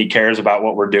us, and he cares about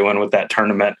what we're doing with that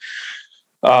tournament.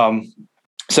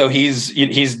 So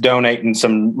he's donating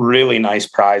some really nice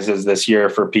prizes this year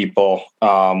for people,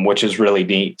 which is really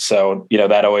neat. So,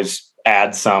 that always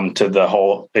adds some to the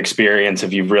whole experience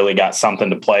if you've really got something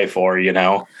to play for, I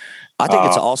think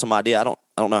it's an awesome idea. I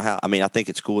don't know how. I mean, I think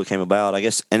it's cool it came about, I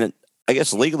guess. And I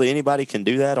guess legally anybody can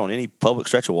do that on any public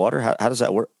stretch of water. How does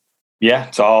that work?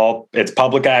 Yeah, it's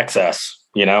public access.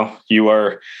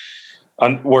 We're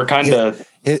kind of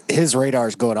his radar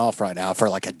is going off right now for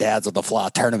like a Dads on the Fly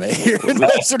tournament here in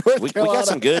Western North we Carolina. got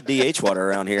some good DH water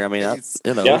around here. I mean,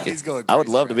 he's going I would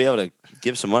love to be able to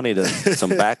give some money to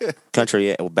some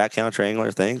backcountry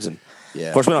angler things. And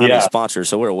of course, we don't have any sponsors,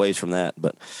 so we're a ways from that.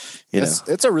 But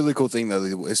it's a really cool thing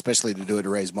though, especially to do it to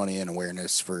raise money and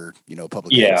awareness for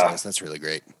public access. That's really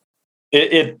great.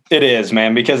 It is,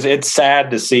 man, because it's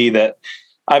sad to see that.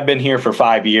 I've been here for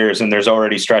 5 years, and there's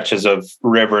already stretches of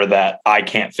river that I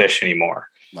can't fish anymore.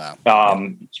 Wow.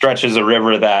 Stretches of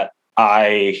river that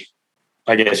I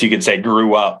guess you could say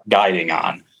grew up guiding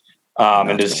on.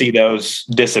 And to see those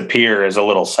disappear is a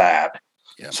little sad.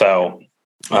 Yeah. So,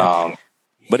 but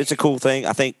it's a cool thing.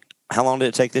 I think, how long did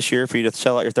it take this year for you to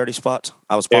sell out your 30 spots?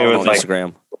 I was following on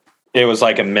Instagram. It was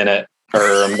like a minute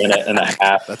or a minute and a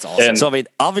half. That's awesome. And So, I mean,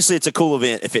 obviously it's a cool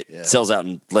event if it Yeah. sells out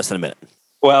in less than a minute.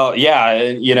 well, yeah,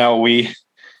 you know, we've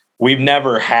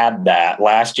never had that.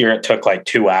 Last year it took like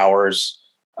 2 hours.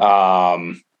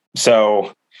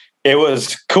 So it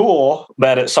was cool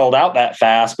that it sold out that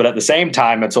fast, but at the same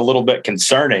time, it's a little bit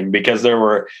concerning because there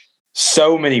were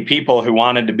so many people who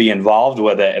wanted to be involved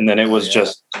with it, and then it was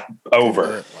just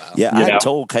over. Wow. Yeah, You I know? had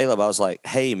told Caleb, I was like,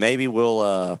 hey, maybe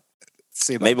we'll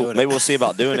See about maybe doing maybe it. we'll see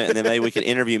about doing it, and then maybe we could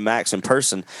interview Max in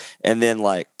person. And then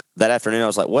like that afternoon, I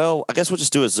was like, well, I guess we'll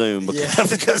just do a Zoom because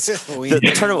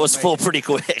the tournament was full pretty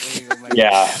quick.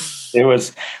 Yeah, it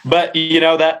was. But, you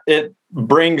know, that it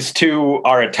brings to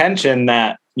our attention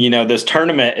that, you know, this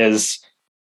tournament is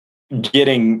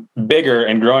getting bigger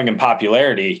and growing in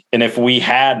popularity. And if we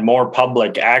had more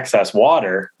public access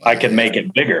water, I could make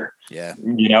it bigger. Yeah.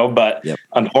 You know, but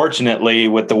unfortunately,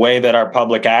 with the way that our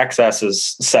public access is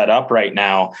set up right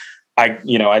now, I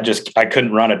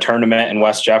couldn't run a tournament in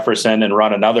West Jefferson and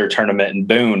run another tournament in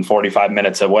Boone 45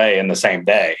 minutes away in the same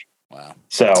day. Wow.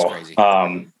 So, That's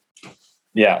crazy.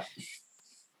 yeah.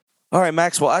 All right,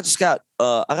 Max. Well, I got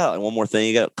like one more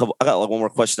thing. I got like one more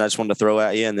question I just wanted to throw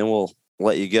at you, and then we'll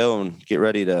let you go and get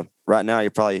ready to. Right now,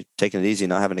 you're probably taking it easy,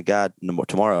 not having a guide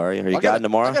tomorrow, are you? Are you guiding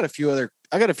tomorrow? I got a few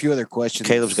other questions.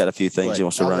 Caleb's got a few things he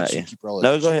wants to I'll run let at you. keep rolling.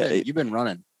 No, go ahead. You've been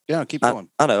running. Yeah, keep going.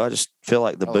 I know. I just feel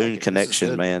like the I like Boone it. This is connection,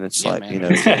 good. man. It's Yeah, like, man. you know,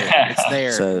 It's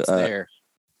there. So, It's there.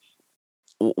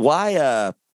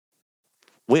 why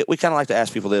we kind of like to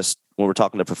ask people this when we're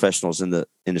talking to professionals in the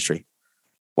industry.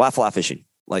 Why fly fishing?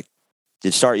 Like, did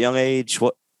you start young age?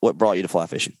 What brought you to fly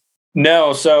fishing?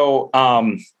 No, so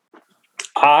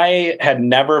I had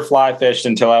never fly fished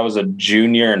until I was a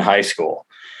junior in high school.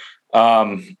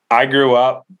 I grew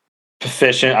up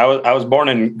fishing. I was born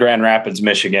in Grand Rapids,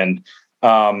 Michigan.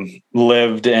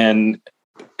 Lived in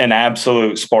an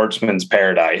absolute sportsman's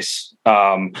paradise.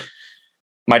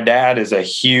 My dad is a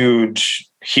huge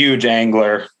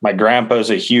angler. My grandpa's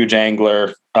a huge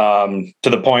angler, to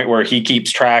the point where he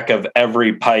keeps track of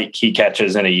every pike he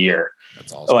catches in a year.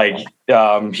 That's awesome.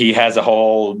 Like, he has a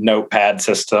whole notepad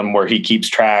system where he keeps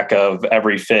track of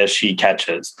every fish he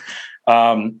catches.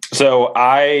 So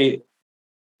I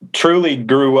truly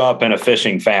grew up in a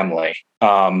fishing family.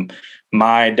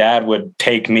 My dad would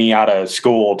take me out of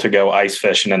school to go ice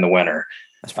fishing in the winter.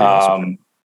 That's pretty awesome.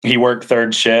 He worked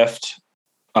third shift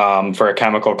for a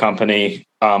chemical company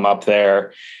up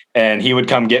there. And he would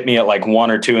come get me at like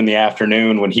 1 or 2 in the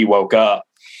afternoon when he woke up,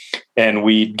 and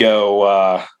we'd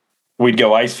go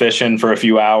ice fishing for a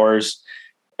few hours.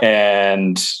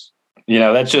 And, you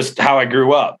know, that's just how I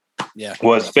grew up. Yeah.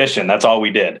 Was fishing. That's all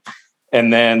we did.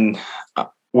 And then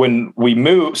when we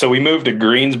moved to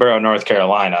Greensboro, North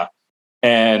Carolina,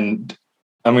 and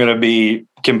I'm going to be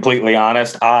completely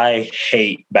honest, I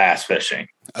hate bass fishing.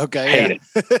 Okay. Hate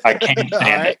it. I can't stand All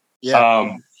right. it.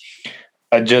 Yeah.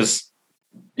 I just,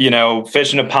 you know,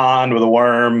 fishing a pond with a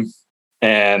worm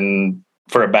and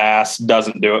for a bass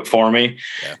doesn't do it for me.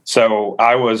 Yeah. So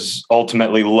I was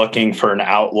ultimately looking for an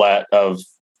outlet of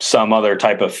some other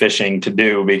type of fishing to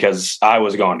do because I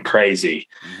was going crazy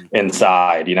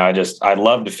inside. You know, I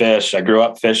loved to fish. I grew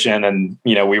up fishing, and,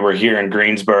 you know, we were here in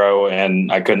Greensboro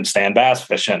and I couldn't stand bass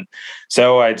fishing.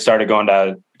 So I started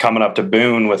coming up to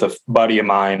Boone with a buddy of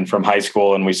mine from high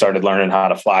school, and we started learning how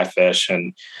to fly fish.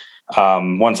 And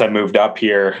once I moved up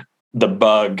here, the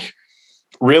bug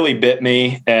really bit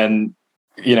me. And,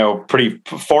 you know, pretty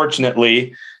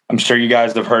fortunately, I'm sure you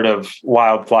guys have heard of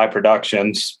Wild Fly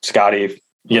Productions, Scotty.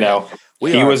 You know,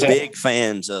 We he are was big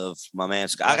fans of my man.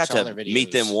 I got Watch all to their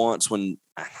meet them videos. once when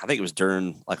I think it was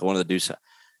during like one of the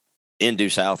Due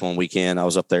South one weekend. I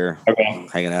was up there Okay.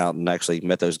 hanging out and actually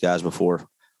met those guys before.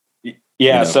 Yeah.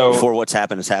 you know, So before what's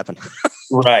happened has happened.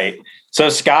 right. So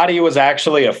Scotty was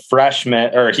actually a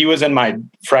freshman, or he was in my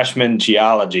freshman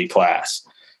geology class.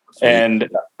 Sweet. And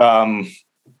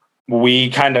we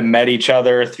kind of met each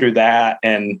other through that.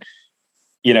 And,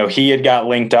 you know, he had got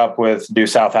linked up with Due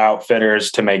South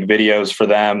Outfitters to make videos for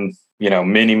them, you know,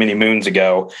 many, many moons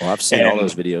ago. Well, I've seen all And-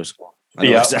 those videos. I know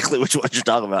Yeah. exactly which one you're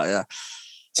talking about. Yeah.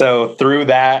 So through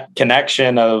that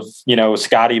connection of, you know,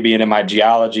 Scotty being in my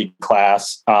geology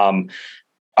class,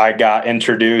 I got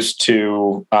introduced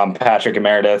to Patrick and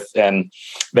Meredith, and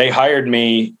they hired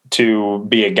me to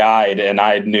be a guide, and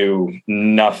I knew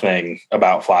nothing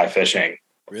about fly fishing,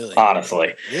 Really?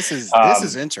 honestly. This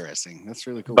is interesting. That's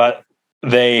really cool. But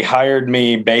they hired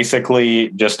me basically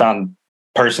just on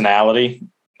personality.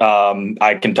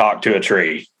 I can talk to a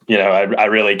tree, you know, I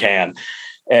really can.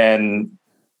 And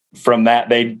from that,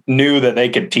 they knew that they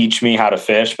could teach me how to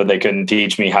fish, but they couldn't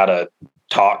teach me how to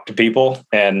talk to people.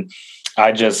 And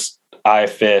I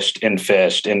fished and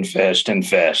fished and fished and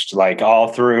fished, like all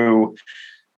through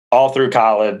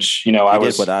college. You know, I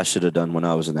did what I should have done when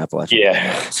I was in Appalachia.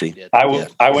 Yeah. See, I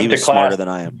went he to was class. smarter than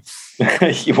I am.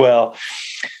 Well,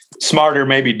 smarter,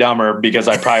 maybe dumber, because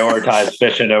I prioritized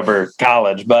fishing over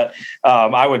college. But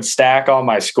I would stack all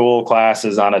my school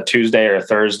classes on a Tuesday or a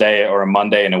Thursday or a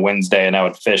Monday and a Wednesday, and I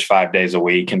would fish 5 days a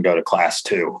week and go to class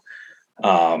too.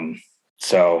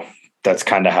 So that's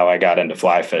kind of how I got into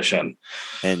fly fishing.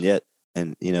 And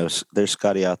you know, there's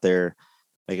Scotty out there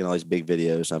making all these big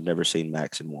videos. I've never seen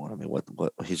Max in one. I mean, what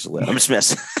he's I'm just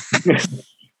messing.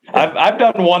 I've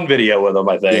done one video with him,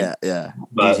 I think. Yeah.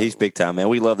 But He's big time, man.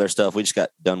 We love their stuff. We just got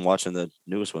done watching the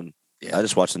newest one. Yeah. I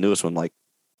just watched the newest one like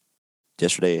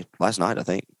last night, I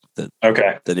think.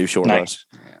 The new short Nice.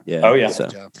 bus. Yeah. Oh, yeah. So,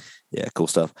 Good job. yeah, cool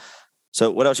stuff. So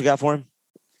what else you got for him?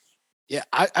 Yeah,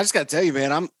 I just got to tell you,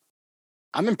 man,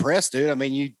 I'm impressed, dude. I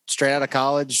mean, you straight out of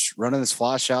college, running this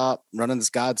fly shop, running this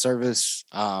guide service.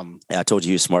 Yeah, I told you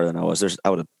he was smarter than I was. I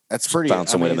would have That's pretty. found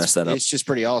some way to it's- mess that up. It's just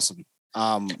pretty awesome.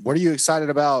 What are you excited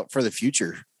about for the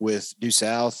future with Due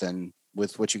South and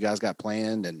with what you guys got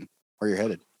planned and where you're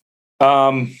headed?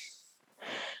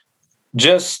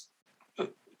 Just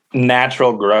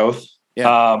natural growth.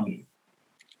 Yeah.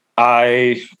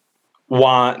 I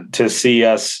want to see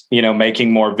us,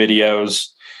 making more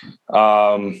videos,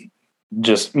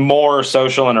 just more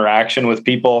social interaction with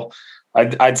people.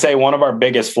 I'd say one of our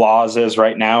biggest flaws is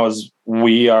right now is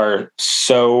we are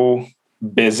so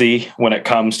busy when it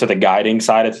comes to the guiding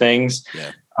side of things,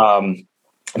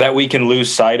 that we can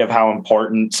lose sight of how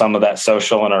important some of that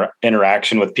social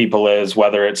interaction with people is,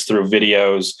 whether it's through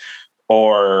videos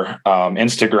or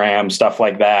Instagram, stuff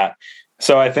like that.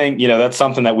 So I think, that's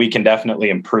something that we can definitely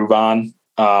improve on.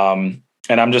 And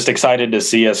I'm just excited to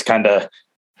see us kind of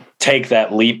take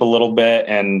that leap a little bit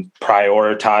and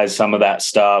prioritize some of that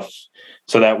stuff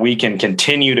so that we can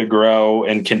continue to grow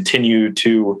and continue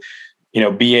to,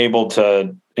 be able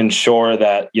to ensure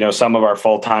that, some of our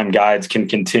full-time guides can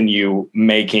continue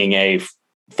making a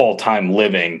full-time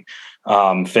living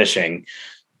fishing.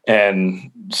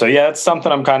 And so, yeah, it's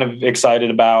something I'm kind of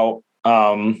excited about.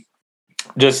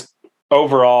 Just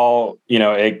overall,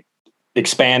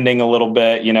 expanding a little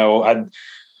bit,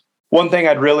 one thing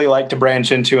I'd really like to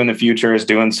branch into in the future is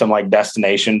doing some like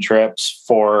destination trips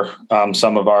for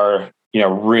some of our,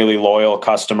 really loyal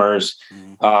customers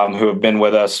who have been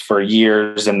with us for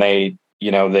years, and they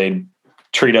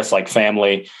treat us like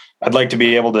family. I'd like to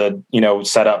be able to,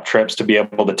 set up trips to be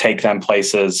able to take them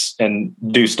places and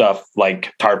do stuff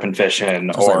like tarpon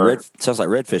fishing sounds like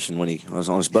red fishing when he was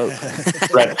on his boat.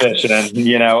 red fishing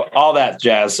and, all that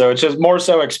jazz. So it's just more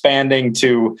so expanding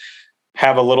to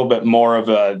have a little bit more of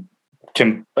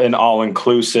an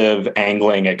all-inclusive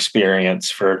angling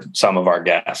experience for some of our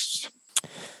guests.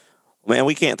 Man,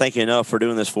 we can't thank you enough for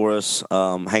doing this for us.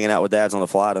 Hanging out with Dads on the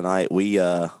Fly tonight. We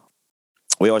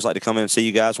always like to come in and see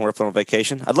you guys when we're on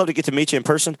vacation. I'd love to get to meet you in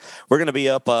person. We're going to be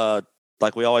up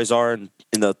like we always are in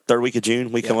the third week of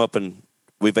June. We come up and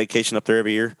we vacation up there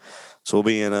every year. So we'll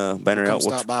be in Banner Elk.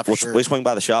 We'll swing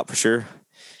by the shop for sure.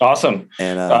 Awesome.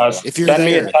 And if you're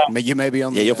there, you may be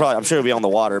on the I'm sure you'll be on the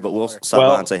water, but we'll stop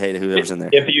by and say hey to whoever's in there.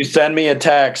 If you send me a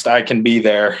text, I can be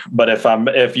there. But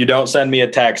if you don't send me a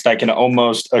text, I can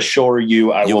almost assure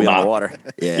you You'll will be not. on the water.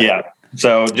 Yeah.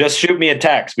 So just shoot me a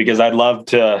text because I'd love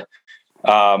to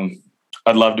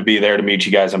be there to meet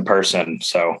you guys in person.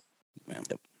 So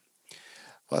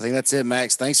Well, I think that's it,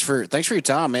 Max. Thanks for your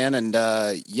time, man. And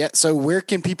so where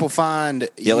can people find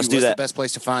you? Let's do What's that. the best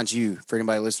place to find you for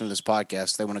anybody listening to this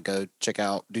podcast? They want to go check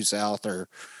out Due South or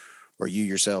you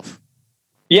yourself.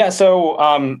 Yeah,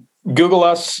 so Google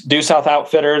us, Due South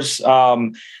Outfitters.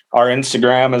 Our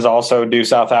Instagram is also Due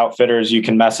South Outfitters. You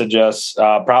can message us.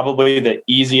 Probably the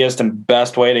easiest and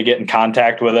best way to get in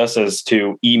contact with us is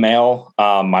to email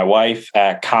my wife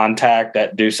at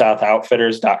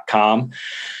contact@DueSouthOutfitters.com.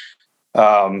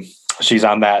 She's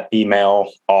on that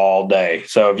email all day.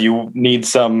 So if you need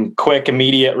some quick,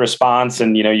 immediate response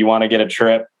and, you want to get a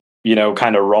trip,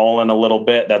 kind of rolling a little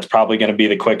bit, that's probably going to be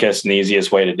the quickest and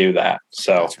easiest way to do that.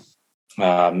 So,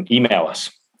 email us.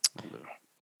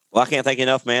 Well, I can't thank you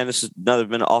enough, man. This has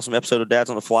been an awesome episode of Dads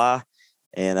on the Fly,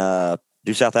 and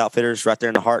Due South Outfitters right there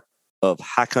in the heart of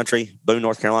high country, Boone,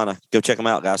 North Carolina. Go check them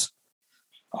out, guys.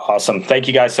 Awesome. Thank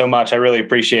you guys so much. I really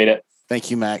appreciate it. Thank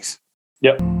you, Max.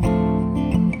 Yep.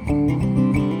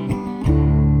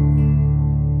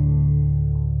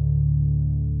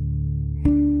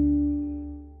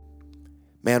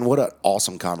 Man, what an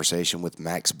awesome conversation with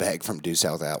Max Beck from Due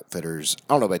South Outfitters.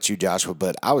 I don't know about you, Joshua,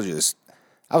 but I was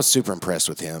super impressed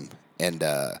with him. And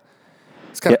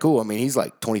It's kind of cool. I mean, he's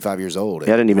like 25 years old.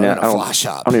 Yeah, I didn't even. running I a don't, fly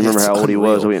shop. I don't even remember It's how old he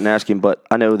was. unreal. We didn't ask him, but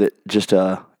I know that just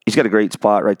he's got a great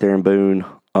spot right there in Boone.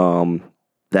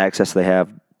 The access they have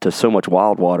to so much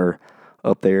wild water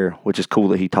up there, which is cool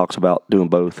that he talks about doing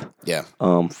both. Yeah.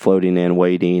 Floating and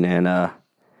wading, and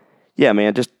yeah,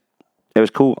 man, just it was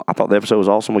cool. I thought the episode was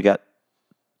awesome. We got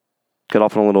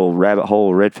off in a little rabbit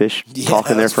hole, redfish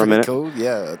talking there that's for a pretty minute. Cool.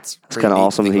 Yeah, it's Kind of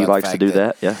awesome that he likes to do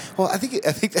that. Yeah. Well, I think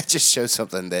that just shows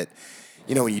something that,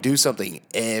 when you do something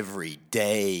every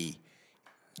day,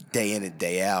 day in and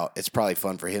day out, it's probably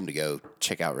fun for him to go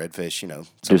check out redfish.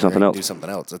 Do something else. Do something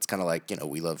else. It's kind of like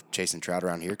we love chasing trout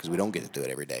around here because we don't get to do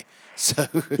it every day. So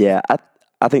yeah,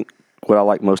 I think what I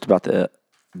like most about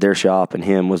their shop and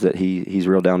him was that he's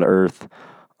real down to earth.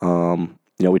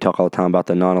 We talk all the time about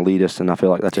the non-elitist, and I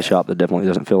feel like that's a shop that definitely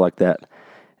doesn't feel like that.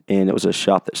 And it was a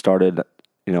shop that started,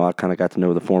 I kind of got to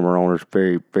know the former owners,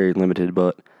 very, very limited,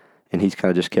 and he's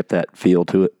kind of just kept that feel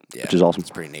to it, which is awesome.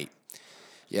 It's pretty neat.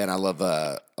 Yeah, and I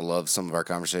love some of our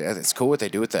conversations. It's cool what they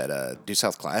do with that Due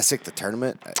South Classic, the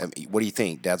tournament. I mean, what do you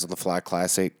think? Dads on the Fly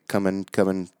Classic coming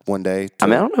one day. I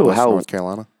don't know how North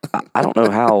Carolina. I don't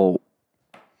know how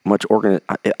much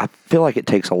I feel like it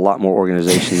takes a lot more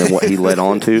organization than what he led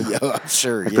on to. Yeah, I'm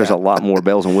sure. Like there's a lot more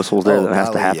bells and whistles there that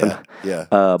has to happen. Yeah.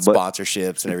 But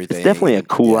Sponsorships and everything. It's definitely a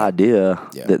cool idea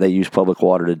Yeah. that they use public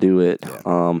water to do it. Yeah.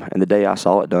 And the day I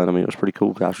saw it done, I mean, it was pretty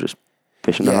cool. Guys were just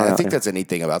fishing the heart I out think there. that's a neat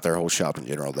thing about their whole shop in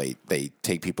general. They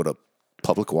take people to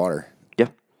public water. Yeah.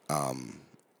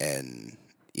 And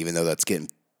even though that's getting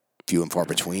few and far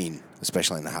between,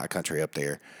 especially in the high country up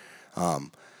there,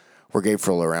 we're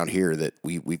grateful around here that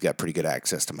we've got pretty good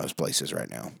access to most places right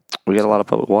now. We got a lot of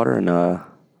public water, and I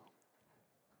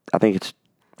think it's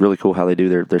really cool how they do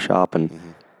their shop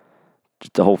and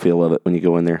just the whole feel of it when you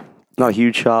go in there. Not a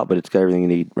huge shop, but it's got everything you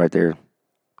need right there.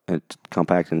 And it's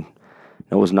compact, and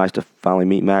it was nice to finally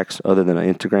meet Max other than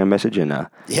an Instagram message, and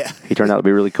he turned out to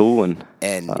be really cool, and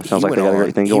sounds like they got a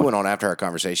great thing going. He went on after our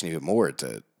conversation even more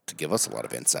to give us a lot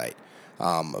of insight.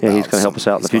 He's going to help us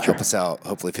out in the future. Help us out,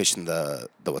 hopefully fishing the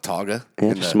Watauga.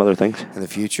 Yeah, just some other things in the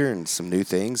future and some new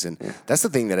things. And that's the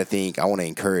thing that I think I want to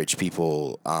encourage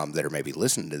people that are maybe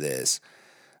listening to this,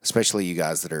 especially you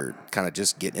guys that are kind of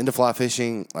just getting into fly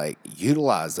fishing. Like,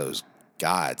 utilize those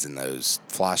guides and those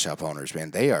fly shop owners, man.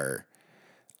 They are.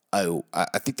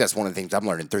 I think that's one of the things I'm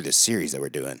learning through this series that we're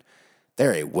doing.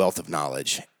 They're a wealth of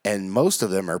knowledge, and most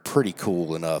of them are pretty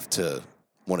cool enough to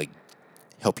want to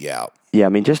help you out. Yeah, I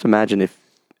mean, just imagine if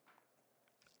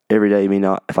every day,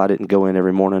 if I didn't go in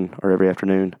every morning or every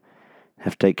afternoon,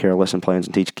 have to take care of lesson plans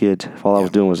and teach kids. If all I was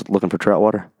doing was looking for trout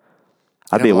water,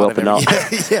 I'd be a wealth of knowledge.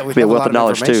 We'd be a wealth of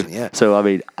knowledge too. Yeah. So, I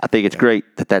mean, I think it's great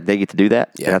that they get to do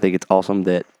that, Yeah. and I think it's awesome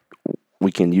that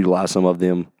we can utilize some of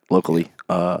them locally,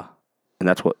 and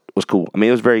that's what was cool. I mean,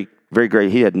 it was very, very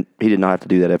great. He did not have to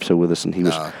do that episode with us, and he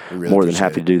was really more than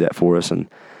happy to do that for us. And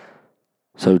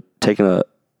so,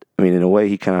 in a way,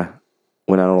 he kind of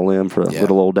went out on a limb for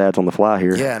little old Dads on the Fly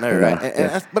here. Yeah, I know,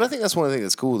 right? But I think that's one of the things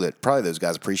that's cool that probably those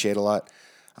guys appreciate a lot.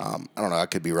 I don't know. I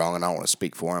could be wrong, and I don't want to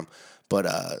speak for them. But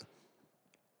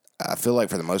I feel like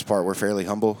for the most part, we're fairly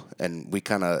humble, and we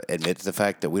kind of admit to the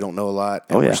fact that we don't know a lot,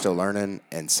 and we're still learning.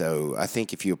 And so I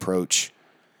think if you approach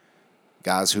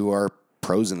guys who are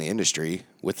pros in the industry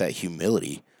with that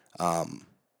humility,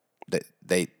 that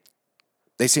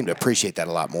they seem to appreciate that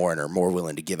a lot more and are more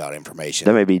willing to give out information.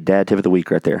 That may be Dad tip of the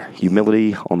week right there.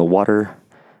 Humility on the water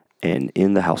and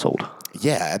in the household.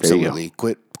 Yeah, absolutely.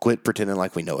 Quit pretending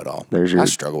like we know it all. I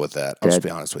struggle with that. I'll just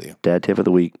be honest with you. Dad tip of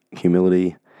the week,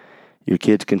 humility. Your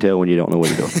kids can tell when you don't know what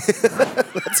you're doing.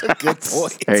 That's a good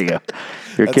point. There you go.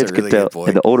 Your kids can tell.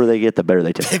 And the older they get, the better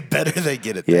they tell. The better they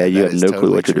get at that. Yeah, you have no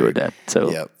clue what you're doing, Dad.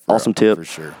 So, awesome tip. For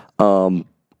sure.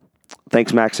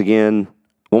 Thanks, Max, again.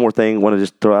 One more thing. Want to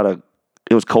just throw out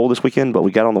it was cold this weekend, but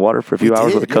we got on the water for a few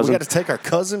hours with a cousin. We got to take our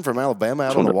cousin from Alabama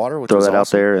out on the water. Throw that out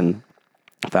there and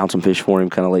found some fish for him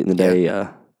kind of late in the day.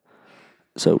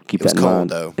 So keep that in mind.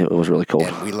 Though. It was really cold.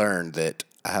 And we learned that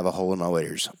I have a hole in my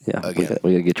waders. Yeah, we got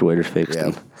to get your waders fixed.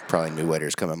 Yeah, probably new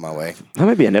waders coming my way. That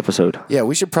might be an episode. Yeah,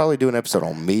 we should probably do an episode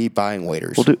on me buying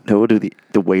waders. We'll do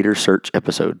the wader search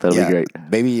episode. That'll be great.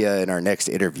 Maybe in our next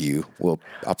interview,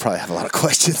 I'll probably have a lot of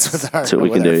questions with our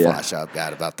fly shop guy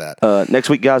about that. Next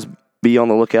week, guys, be on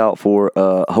the lookout for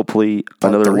hopefully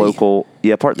another local.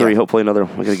 Yeah, part 3. Hopefully another.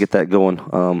 We're gonna get that going.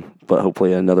 But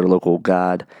hopefully another local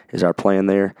guide is our plan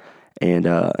there. And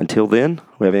until then,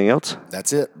 we have anything else?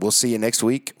 That's it. We'll see you next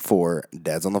week for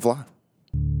Dads on the Fly.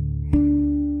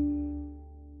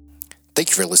 Thank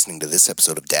you for listening to this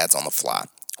episode of Dads on the Fly.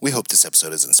 We hope this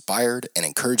episode has inspired and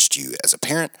encouraged you as a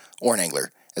parent or an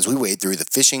angler as we wade through the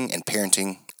fishing and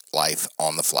parenting life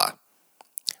on the fly.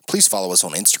 please follow us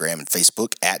on Instagram and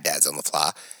Facebook at Dads on the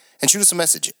Fly and shoot us a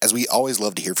message, as we always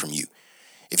love to hear from you.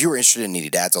 If you are interested in any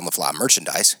Dads on the Fly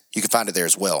merchandise, you can find it there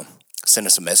as well. Send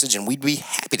us a message and we'd be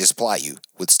happy to supply you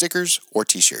with stickers or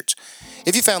t-shirts.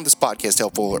 If you found this podcast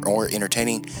helpful or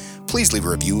entertaining, please leave a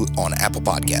review on Apple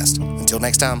Podcast. Until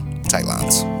next time, tight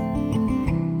lines.